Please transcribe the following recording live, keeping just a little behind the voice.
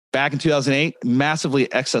Back in 2008,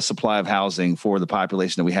 massively excess supply of housing for the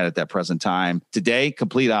population that we had at that present time. Today,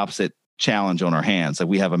 complete opposite challenge on our hands. Like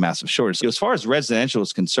we have a massive shortage. So as far as residential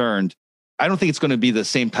is concerned, I don't think it's going to be the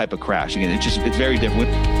same type of crash. Again, it's very different.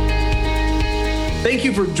 Thank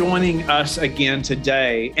you for joining us again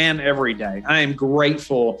today and every day. I am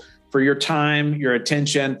grateful for your time, your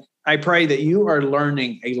attention. I pray that you are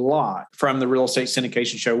learning a lot from the Real Estate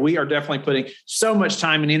Syndication Show. We are definitely putting so much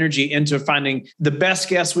time and energy into finding the best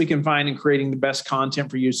guests we can find and creating the best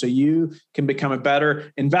content for you so you can become a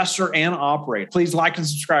better investor and operator. Please like and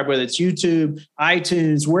subscribe, whether it's YouTube,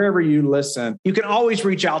 iTunes, wherever you listen. You can always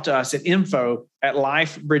reach out to us at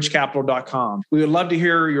info@lifebridgecapital.com. We would love to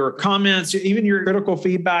hear your comments, even your critical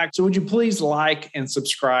feedback. So would you please like and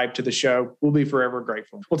subscribe to the show? We'll be forever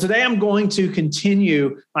grateful. Well, today I'm going to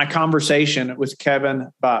continue my conversation with Kevin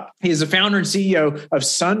Bupp. He is the founder and CEO of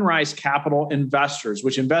Sunrise Capital Investors,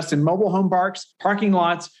 which invest in mobile home parks, parking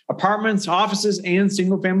lots, apartments, offices, and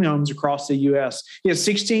single-family homes across the U.S. He has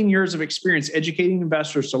 16 years of experience educating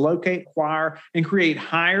investors to locate, acquire, and create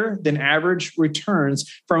higher than average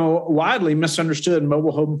returns from a widely misunderstood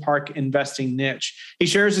mobile home park investing niche. He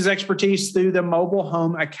shares his expertise through the Mobile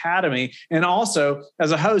Home Academy and also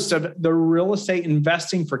as a host of the Real Estate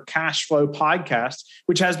Investing for Cash Flow podcast,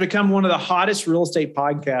 which has become one of the hottest real estate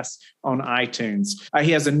podcasts on iTunes. He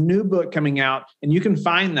has a new book coming out, and you can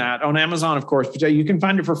find that on Amazon, of course, but you can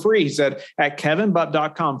find it for free. He said at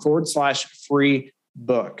kevinbupp.com/free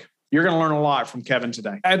book. You're going to learn a lot from Kevin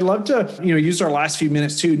today. I'd love to, use our last few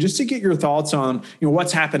minutes too, just to get your thoughts on,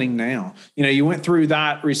 what's happening now. You went through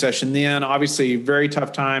that recession, then obviously very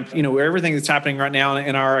tough time. Everything that's happening right now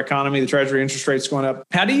in our economy, the Treasury interest rates going up.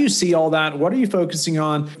 How do you see all that? What are you focusing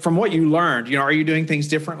on from what you learned? Are you doing things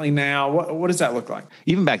differently now? What does that look like?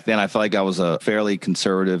 Even back then, I felt like I was a fairly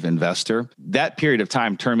conservative investor. That period of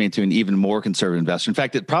time turned me into an even more conservative investor. In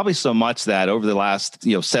fact, it probably so much that over the last,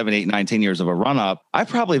 7, 8, 9, 10 years of a run up, I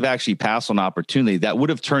probably have actually passed on opportunity that would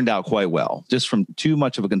have turned out quite well, just from too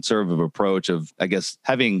much of a conservative approach of, I guess,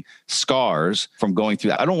 having scars from going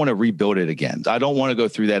through that. I don't want to rebuild it again. I don't want to go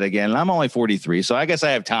through that again. And I'm only 43, so I guess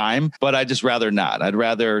I have time, but I'd just rather not. I'd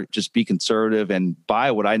rather just be conservative and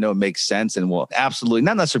buy what I know makes sense and will absolutely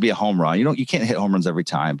not necessarily be a home run. You can't hit home runs every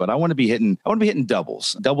time, but I want to be hitting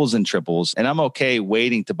doubles and triples, and I'm okay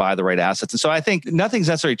waiting to buy the right assets. And so I think nothing's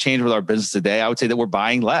necessarily changed with our business today. I would say that we're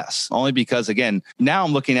buying less, only because, again, now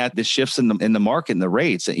I'm looking at the shifts in the market and the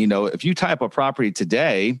rates. If you tie up a property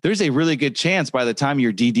today, there's a really good chance by the time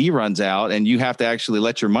your DD runs out and you have to actually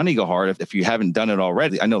let your money go hard if you haven't done it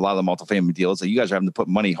already. I know a lot of the multifamily deals that you guys are having to put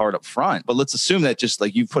money hard up front, but let's assume that just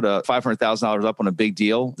like you put a $500,000 up on a big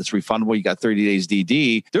deal that's refundable, you got 30 days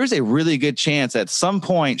DD. There's a really good chance at some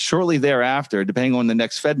point shortly thereafter, depending on when the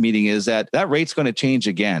next Fed meeting is, that rate's going to change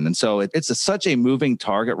again. And so it's such a moving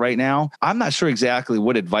target right now. I'm not sure exactly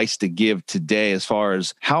what advice to give today as far as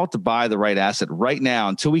how to buy the right asset right now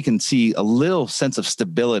until we can see a little sense of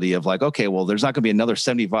stability of like, okay, well, there's not going to be another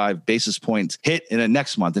 75 basis points hit in the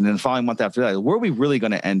next month and then the following month after that. Where are we really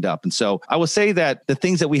going to end up? And so I would say that the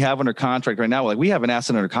things that we have under contract right now, like we have an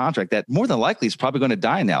asset under contract that more than likely is probably going to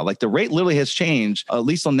die now. Like the rate literally has changed, at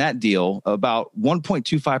least on that deal, about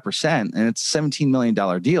 1.25%, and it's a $17 million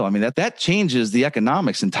deal. I mean, that changes the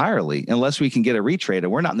economics entirely unless we can get a retrade.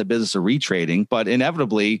 And we're not in the business of retrading, but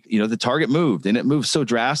inevitably, the target moved, and it moved so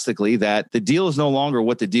drastically that the deal is no longer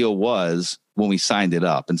what the deal was when we signed it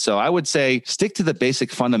up. And so I would say stick to the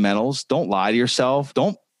basic fundamentals. Don't lie to yourself.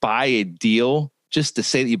 Don't buy a deal just to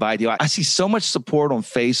say that you buy a deal. I see so much support on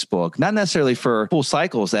Facebook, not necessarily for full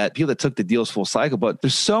cycles, that people that took the deals full cycle, but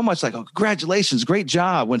there's so much like, oh, congratulations, great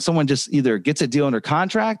job, when someone just either gets a deal under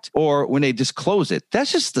contract or when they just close it.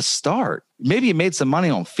 That's just the start. Maybe you made some money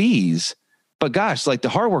on fees, but gosh, like the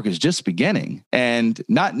hard work is just beginning, and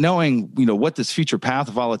not knowing, what this future path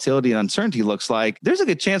of volatility and uncertainty looks like, there's a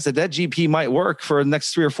good chance that GP might work for the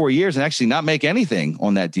next 3 or 4 years and actually not make anything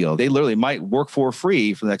on that deal. They literally might work for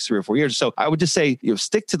free for the next 3 or 4 years. So I would just say,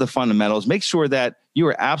 stick to the fundamentals, make sure that you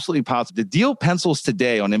are absolutely positive. The deal pencils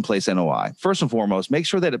today on in-place NOI. First and foremost, make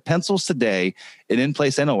sure that it pencils today in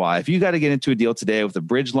in-place NOI. If you got to get into a deal today with a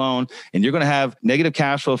bridge loan and you're going to have negative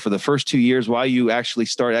cash flow for the first 2 years while you actually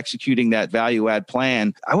start executing that value add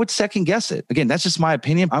plan, I would second guess it. Again, that's just my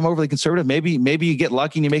opinion. I'm overly conservative. Maybe you get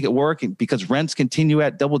lucky and you make it work because rents continue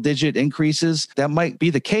at double-digit increases. That might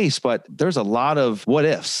be the case, but there's a lot of what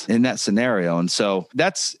ifs in that scenario. And so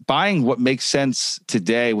that's buying what makes sense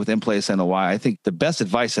today with in-place NOI. I think the best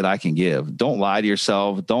advice that I can give: don't lie to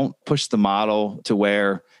yourself. Don't push the model to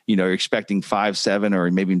where you're expecting 5, 7, or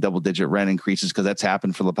maybe double-digit rent increases because that's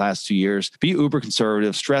happened for the past 2 years. Be uber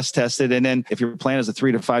conservative, stress tested, and then if your plan is a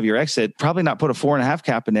 3 to 5 year exit, probably not put a 4.5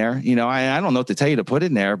 cap in there. I don't know what to tell you to put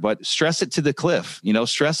in there, but stress it to the cliff.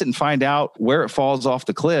 Stress it and find out where it falls off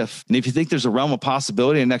the cliff. And if you think there's a realm of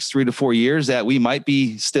possibility in the next 3 to 4 years that we might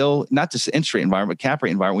be still not just interest rate environment, but cap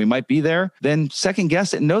rate environment, we might be there, then second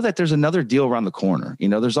guess it. Know that there's another deal around the corner.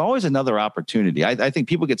 There's always another opportunity. I think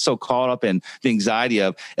people get so caught up in the anxiety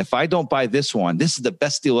of, if I don't buy this one, this is the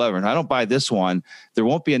best deal ever. And I don't buy this one, there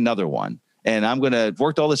won't be another one. And I'm going to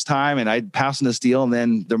work all this time and I pass on this deal, and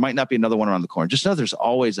then there might not be another one around the corner. Just know there's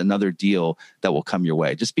always another deal that will come your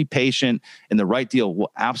way. Just be patient, and the right deal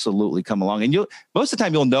will absolutely come along. And most of the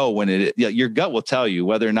time you'll know when your gut will tell you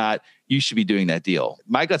whether or not you should be doing that deal.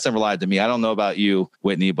 My gut's never lied to me. I don't know about you,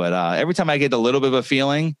 Whitney, but every time I get a little bit of a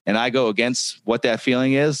feeling and I go against what that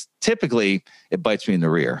feeling is, typically it bites me in the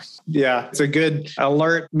rear. Yeah, it's a good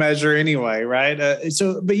alert measure anyway, right?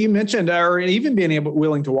 But you mentioned, or even being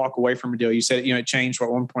willing to walk away from a deal. You said, it changed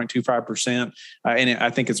 1.25%, and I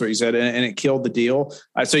think it's what you said, and it killed the deal.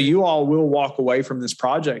 So you all will walk away from this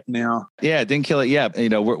project now. Yeah, it didn't kill it yet.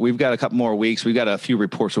 We've got a couple more weeks. We've got a few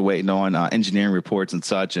reports we're waiting on, engineering reports and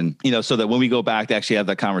such, and so that when we go back to actually have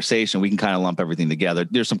that conversation, we can kind of lump everything together.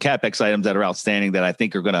 There's some CapEx items that are outstanding that I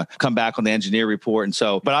think are going to come back on the engineer report, and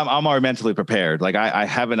so, but I'm already mentally prepared. Like I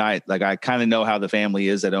kind of know how the family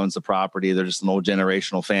is that owns the property. They're just an old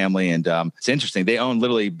generational family. And it's interesting. They own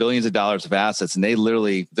literally billions of dollars of assets, and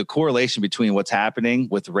the correlation between what's happening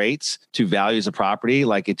with rates to values of property,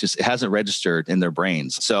 it hasn't registered in their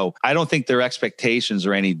brains. So I don't think their expectations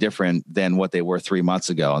are any different than what they were 3 months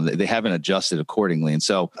ago. And they haven't adjusted accordingly. And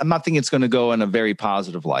so I'm not thinking it's going to go in a very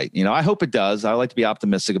positive light. I hope it does. I like to be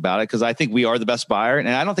optimistic about it because I think we are the best buyer. And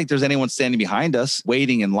I don't think there's anyone standing behind us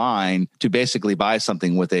waiting in line to basically buy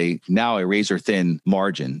something with a razor thin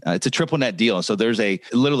margin. It's a triple net deal. And so there's the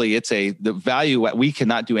value, we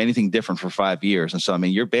cannot do anything different for 5 years. And so,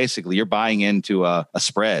 you're buying into a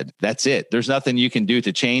spread. That's it. There's nothing you can do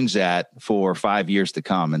to change that for 5 years to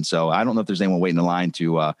come. And so I don't know if there's anyone waiting in line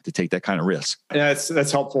to take that kind of risk. Yeah,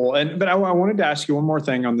 that's helpful. But I wanted to ask you one more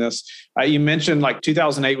thing on this. You mentioned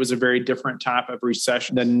 2008 was a very different type of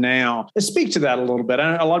recession than now. Let's speak to that a little bit.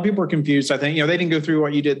 A lot of people are confused. I think, they didn't go through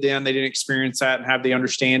what you did then. They didn't experience that and have the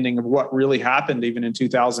understanding of what really happened even in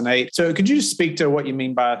 2008. So could you just speak to what you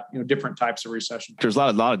mean by different types of recession? There's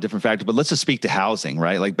a lot of different factors, but let's just speak to housing,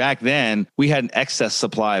 right? Like back then, we had an excess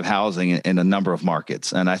supply of housing in a number of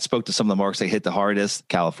markets. And I spoke to some of the markets that hit the hardest: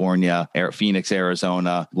 California, Phoenix,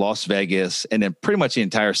 Arizona, Las Vegas, and then pretty much the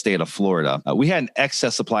entire state of Florida. We had an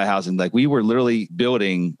excess supply of housing. We were literally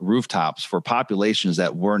building rooftops for populations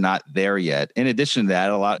that were not there yet. In addition to that,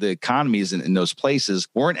 a lot of the economies in those places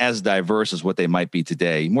weren't as diverse as what they might be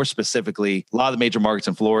today. More specifically, a lot of the major markets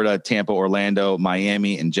in Florida, Tampa, Orlando,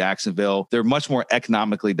 Miami, and Jacksonville, they're much more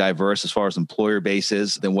economically diverse as far as employer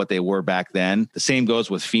bases than what they were back then. The same goes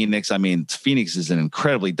with Phoenix. Phoenix is an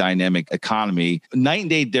incredibly dynamic economy, night and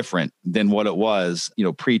day different than what it was,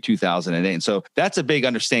 pre-2008. And so that's a big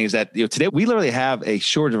understanding, is that today we literally have a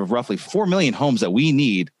shortage of roughly 4 million homes that we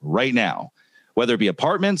need right now. Whether it be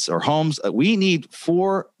apartments or homes, we need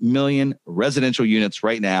 4 million residential units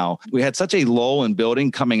right now. We had such a lull in building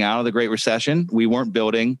coming out of the Great Recession. We weren't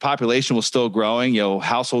building. Population was still growing.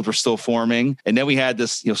 Households were still forming. And then we had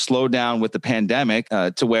this, slowdown with the pandemic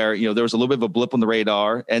to where, there was a little bit of a blip on the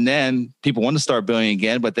radar. And then people wanted to start building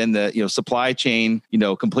again. But then the, supply chain,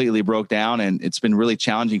 completely broke down. And it's been really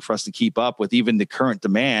challenging for us to keep up with even the current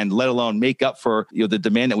demand, let alone make up for, the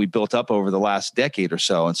demand that we built up over the last decade or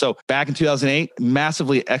so. And so back in 2008,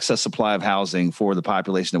 massively excess supply of housing for the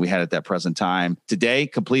population that we had at that present time. Today,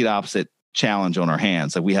 complete opposite challenge on our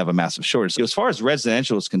hands. We have a massive shortage. So as far as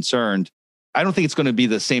residential is concerned, I don't think it's going to be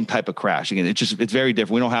the same type of crash. Again, it's very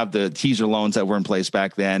different. We don't have the teaser loans that were in place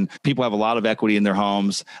back then. People have a lot of equity in their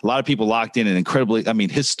homes. A lot of people locked in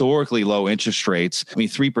historically low interest rates.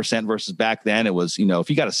 3% versus back then it was, if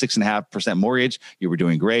you got a 6.5% mortgage, you were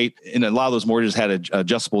doing great. And a lot of those mortgages had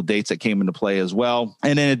adjustable dates that came into play as well.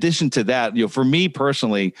 And in addition to that, for me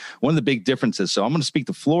personally, one of the big differences, so I'm going to speak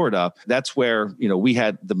to Florida. That's where, we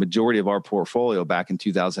had the majority of our portfolio back in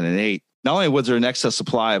 2008. Not only was there an excess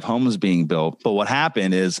supply of homes being built, but what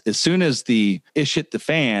happened is as soon as the ish hit the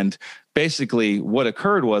fan, basically what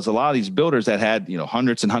occurred was a lot of these builders that had,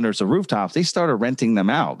 hundreds and hundreds of rooftops, they started renting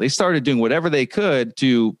them out. They started doing whatever they could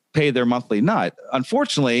to pay their monthly nut.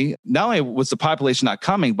 Unfortunately, not only was the population not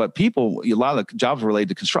coming, but people, a lot of the jobs related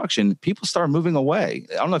to construction, people started moving away.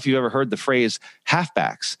 I don't know if you've ever heard the phrase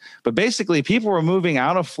halfbacks, but basically people were moving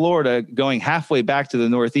out of Florida, going halfway back to the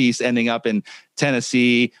Northeast, ending up in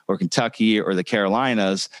Tennessee or Kentucky or the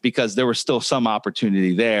Carolinas, because there was still some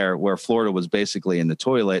opportunity there where Florida was basically in the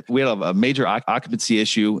toilet. We had a major occupancy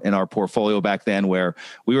issue in our portfolio back then where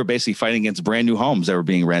we were basically fighting against brand new homes that were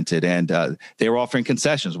being rented, and they were offering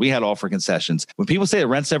concessions. We had offer concessions. When people say that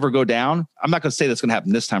rents ever go down, I'm not going to say that's going to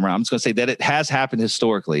happen this time around. I'm just going to say that it has happened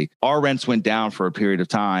historically. Our rents went down for a period of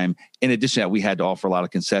time. In addition to that, we had to offer a lot of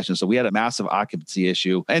concessions. So we had a massive occupancy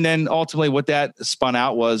issue. And then ultimately what that spun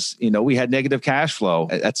out was, we had negative cash flow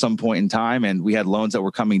at some point in time, and we had loans that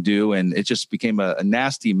were coming due, and it just became a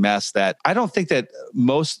nasty mess that I don't think that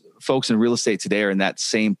most folks in real estate today are in that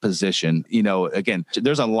same position. Again,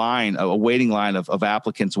 there's a waiting line of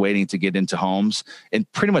applicants waiting to get into homes in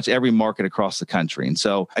pretty much every market across the country. And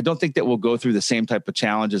so I don't think that we'll go through the same type of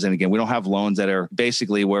challenges. And again, we don't have loans that are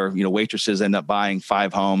basically where, waitresses end up buying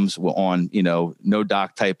 5 homes on, no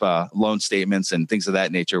doc type loan statements and things of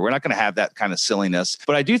that nature. We're not going to have that kind of silliness.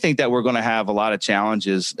 But I do think that we're going to have a lot of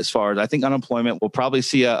challenges as far as I think unemployment. We'll probably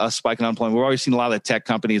see a spike in unemployment. We're already seeing a lot of the tech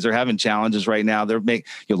companies. They're having challenges right now. They're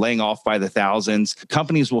laying off by the thousands.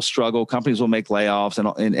 Companies will struggle. Companies will make layoffs.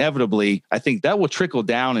 And inevitably, I think that will trickle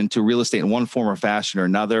down into real estate in one form or fashion or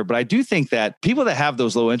another. But I do think that people that have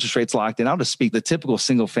those low interest rates locked in, I'll just speak the typical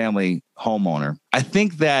single family homeowner. I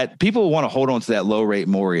think that people want to hold on to that low rate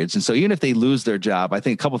mortgage. And so even if they lose their job, I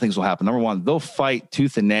think a couple of things will happen. Number one, they'll fight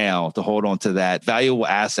tooth and nail to hold on to that valuable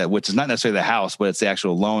asset, which is not necessarily the house, but it's the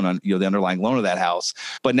actual loan on, the underlying loan of that house.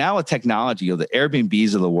 But now with technology, the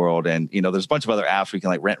Airbnbs of the world, and, there's a bunch of other apps where you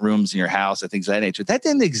can rent rooms in your house and things of that nature. That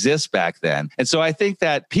didn't exist back then. And so I think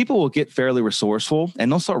that people will get fairly resourceful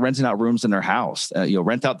and they'll start renting out rooms in their house,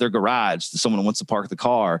 rent out their garage to someone who wants to park the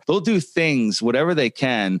car. They'll do things, whatever they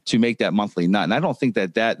can to make that monthly nut. And I don't think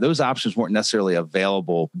that those options weren't necessarily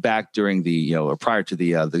available back during or prior to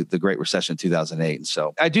the Great Recession in 2008. And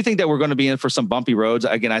so I do think that we're going to be in for some bumpy roads.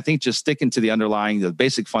 Again, I think just sticking to the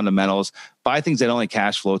basic fundamentals, buy things that only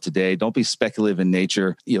cash flow today. Don't be speculative in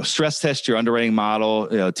nature. Stress test your underwriting model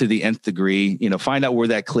to the nth degree. Find out where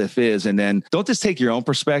that cliff is, and then don't just take your own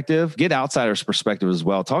perspective. Get outsiders' perspective as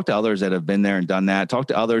well. Talk to others that have been there and done that. Talk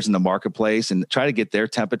to others in the marketplace and try to get their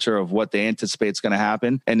temperature of what they anticipate is going to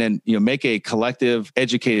happen, and then make a collective,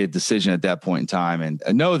 educated decision at that point in time, and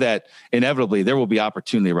know that inevitably there will be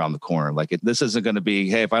opportunity around the corner. This isn't going to be,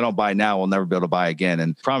 hey, if I don't buy now, we'll never be able to buy again.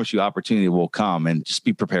 And promise you, opportunity will come, and just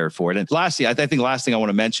be prepared for it. And lastly, I think last thing I want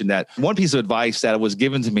to mention, that one piece of advice that was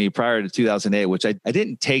given to me prior to 2008, which I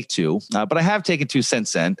didn't take to, but I have taken to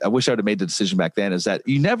since then. I wish I would have made the decision back then, is that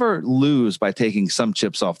you never lose by taking some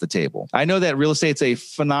chips off the table. I know that real estate's a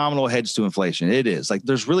phenomenal hedge to inflation. It is.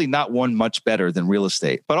 There's really not one much better than real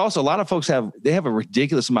estate. But also a lot of folks have a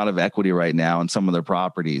ridiculous amount of equity right now in some of their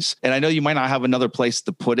properties. And I know you might not have another place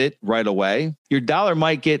to put it right away. Your dollar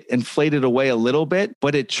might get inflated away a little bit,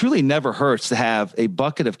 but it truly never hurts to have a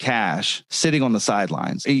bucket of cash sitting on the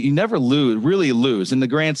sidelines. You never really lose in the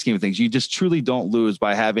grand scheme of things. You just truly don't lose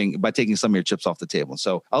by taking some of your chips off the table.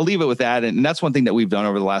 So I'll leave it with that. And that's one thing that we've done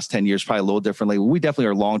over the last 10 years, probably a little differently. We definitely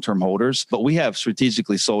are long-term holders, but we have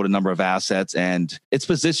strategically sold a number of assets, and it's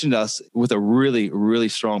positioned us with a really, really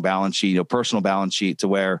strong balance sheet, personal balance sheet, to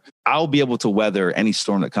where I'll be able to weather any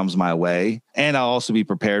storm that comes my way. And I'll also be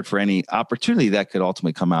prepared for any opportunity that could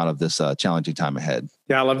ultimately come out of this challenging time ahead.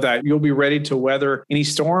 Yeah, I love that. You'll be ready to weather any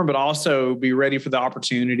storm, but also be ready for the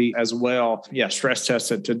opportunity as well. Yeah, stress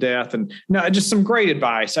test it to death. And just some great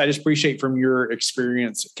advice. I just appreciate from your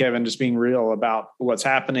experience, Kevin, just being real about what's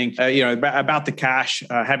happening, about the cash,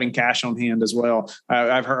 having cash on hand as well.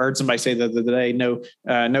 I've heard somebody say the other day,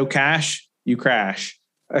 no cash, you crash.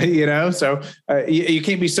 So you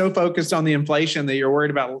can't be so focused on the inflation that you're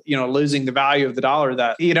worried about, losing the value of the dollar,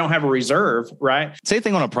 that you don't have a reserve, right? Same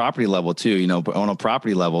thing on a property level too, on a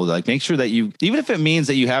property level, make sure that even if it means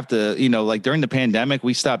that you have to, during the pandemic,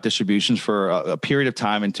 we stopped distributions for a period of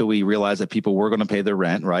time until we realized that people were going to pay their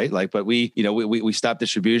rent, right? But we stopped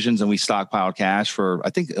distributions and we stockpiled cash for, I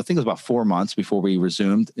think it was about 4 months before we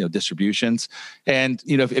resumed, distributions. And,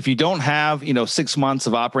 if you don't have, 6 months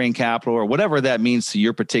of operating capital or whatever that means to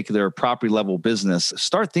your particular property level business,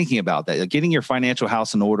 start thinking about that, getting your financial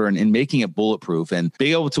house in order and making it bulletproof and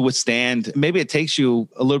being able to withstand. Maybe it takes you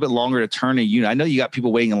a little bit longer to turn a unit. I know you got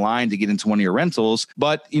people waiting in line to get into one of your rentals,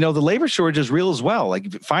 but the labor shortage is real as well.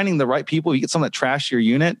 Like finding the right people, you get someone that trash your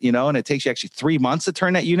unit, and it takes you actually 3 months to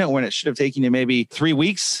turn that unit when it should have taken you maybe 3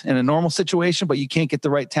 weeks in a normal situation, but you can't get the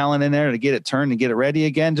right talent in there to get it turned and get it ready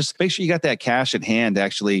again. Just make sure you got that cash at hand to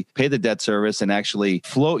actually pay the debt service and actually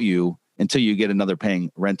float you until you get another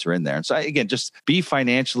paying renter in there. And so again, just be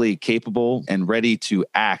financially capable and ready to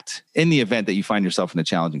act in the event that you find yourself in a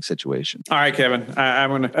challenging situation. All right, Kevin,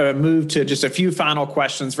 I'm going to move to just a few final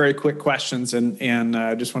questions, very quick questions, and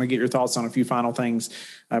just want to get your thoughts on a few final things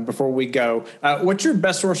before we go. What's your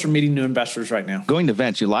best source for meeting new investors right now? Going to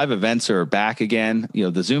events. Your live events are back again.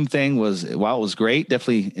 The Zoom thing while it was great,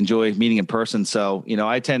 definitely enjoy meeting in person. So,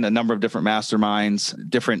 I attend a number of different masterminds,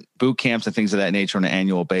 different boot camps and things of that nature on an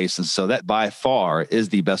annual basis. So that by far is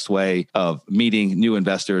the best way of meeting new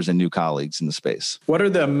investors and new colleagues in the space. What are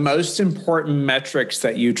the most important metrics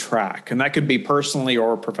that you track? And that could be personally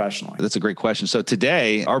or professionally. That's a great question. So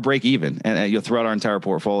today, our break even, and you'll throughout our entire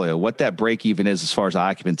portfolio, what that break even is as far as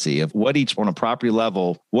occupancy of what each on a property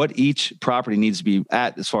level, what each property needs to be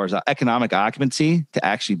at as far as economic occupancy to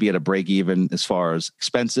actually be at a break even as far as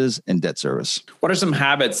expenses and debt service. What are some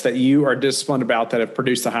habits that you are disciplined about that have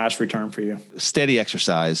produced the highest return for you? Steady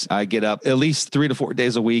exercise. I get up at least 3 to 4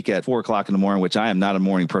 days a week at 4 o'clock in the morning, which I am not a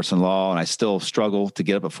morning person at all. And I still struggle to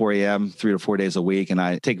get up at 4 a.m. 3 to 4 days a week. And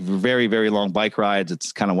I take very, very long bike rides.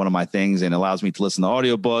 It's kind of one of my things and allows me to listen to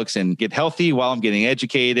audiobooks and get healthy while I'm getting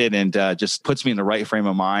educated and just puts me in the right frame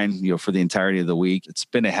of mind, for the entirety of the week. It's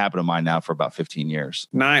been a habit of mine now for about 15 years.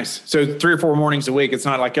 Nice. So 3 or 4 mornings a week. It's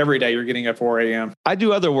not like every day you're getting up 4 a.m. I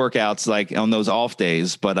do other workouts like on those off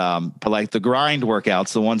days, but like the grind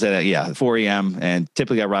workouts, the ones that, 4 a.m. and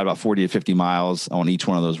typically I ride about 40 to 50 miles on each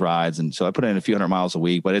one of those rides. And so I put in a few hundred miles a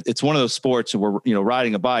week, but it's one of those sports where,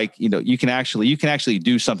 riding a bike, you can actually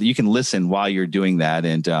do something. You can listen while you're doing that.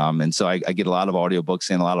 And so I get a lot of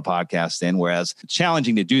audiobooks in, a lot of podcasts in, whereas it's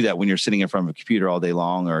challenging to do that when you're sitting in front of a computer all day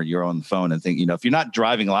long or you're on the phone and think, if you're not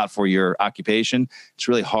driving a lot for your occupation, it's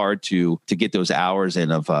really hard to get those hours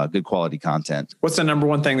in of good quality content. What's the number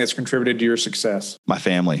one thing that's contributed to your success? My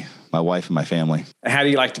family. My wife and my family. How do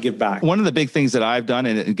you like to give back? One of the big things that I've done,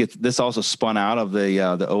 and this also spun out of the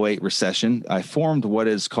 08 recession, I formed what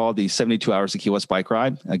is called the 72 Hours of Key West Bike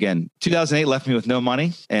Ride. Again, 2008 left me with no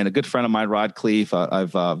money. And a good friend of mine, Rod Cleef,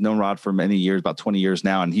 I've known Rod for many years, about 20 years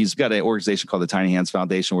now. And he's got an organization called the Tiny Hands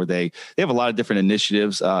Foundation where they have a lot of different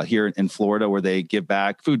initiatives here in Florida where they give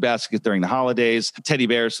back food baskets during the holidays, teddy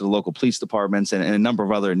bears to the local police departments, and a number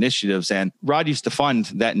of other initiatives. And Rod used to fund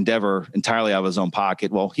that endeavor entirely out of his own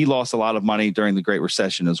pocket. Well, he lost a lot of money during the Great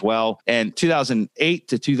Recession as well. And 2008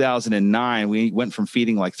 to 2009, we went from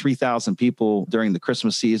feeding like 3,000 people during the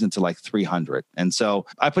Christmas season to like 300. And so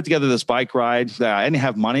I put together this bike ride that I didn't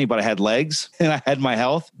have money, but I had legs and I had my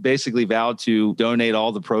health. Basically vowed to donate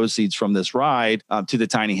all the proceeds from this ride to the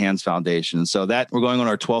Tiny Hands Foundation. And so that we're going on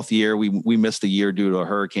our 12th year. We missed a year due to a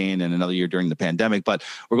hurricane and another year during the pandemic, but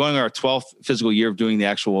we're going on our 12th physical year of doing the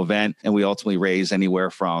actual event. And we ultimately raised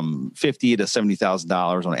anywhere from $50,000 to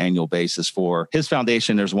 $70,000 on an annual basis for his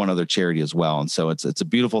foundation. There's one other charity as well. And so it's a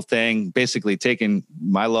beautiful thing, basically taking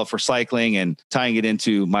my love for cycling and tying it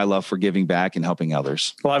into my love for giving back and helping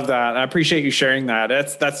others. Love that. I appreciate you sharing that.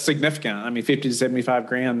 That's significant. I mean, 50 to 75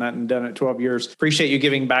 grand, that and done it 12 years. Appreciate you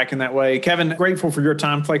giving back in that way. Kevin, grateful for your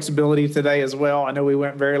time flexibility today as well. I know we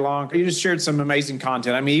went very long. You just shared some amazing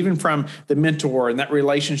content. I mean, even from the mentor and that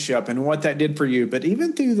relationship and what that did for you, but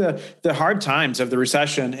even through the hard times of the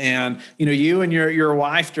recession and, you and your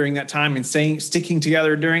wife during that time and sticking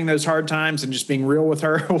together during those hard times and just being real with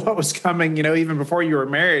her, what was coming, even before you were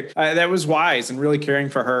married, that was wise and really caring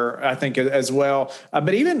for her, I think, as well.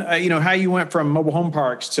 But even, how you went from mobile home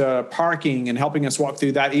parks to parking and helping us walk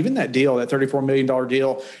through that, even that deal, that $34 million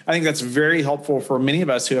deal, I think that's very helpful for many of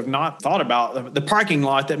us who have not thought about the parking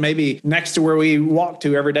lot that maybe next to where we walk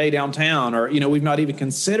to every day downtown, or, we've not even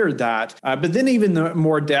considered that. But then even the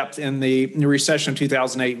more depth in the recession of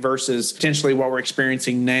 2008 versus potentially what we're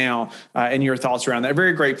experiencing now, and your thoughts around that.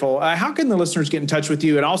 Very grateful. How can the listeners get in touch with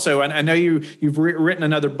you? And also, I know you've written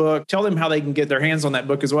another book. Tell them how they can get their hands on that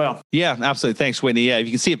book as well. Yeah, absolutely. Thanks, Whitney. Yeah,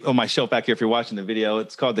 you can see it on my shelf back here if you're watching the video.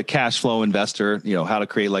 It's called The Cash Flow Investor, how to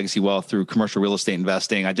create legacy wealth through commercial real estate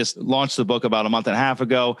investing. I just launched the book about a month and a half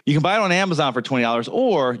ago. You can buy it on Amazon for $20,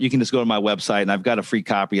 or you can just go to my website, and I've got a free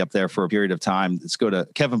copy up there for a period of time. Let's go to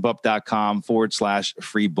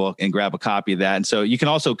kevinbupp.com/free book and grab a copy of that. And so you can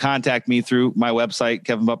also contact me through my website,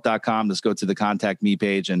 kevinbupp.com. Just go to the contact me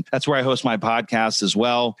page. And that's where I host my podcast as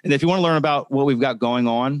well. And if you want to learn about what we've got going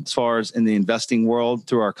on as far as in the investing world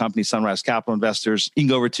through our company, Sunrise Capital Investors, you can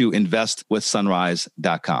go over to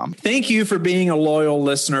investwithsunrise.com. Thank you for being a loyal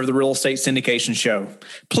listener of the Real Estate Syndication Show.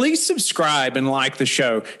 Please subscribe and like the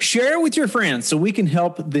show. Share it with your friends so we can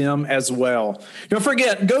help them as well. Don't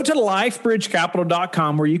forget, go to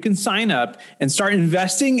lifebridgecapital.com where you can sign up and start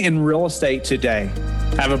investing in real estate today.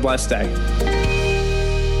 Have a blessed day.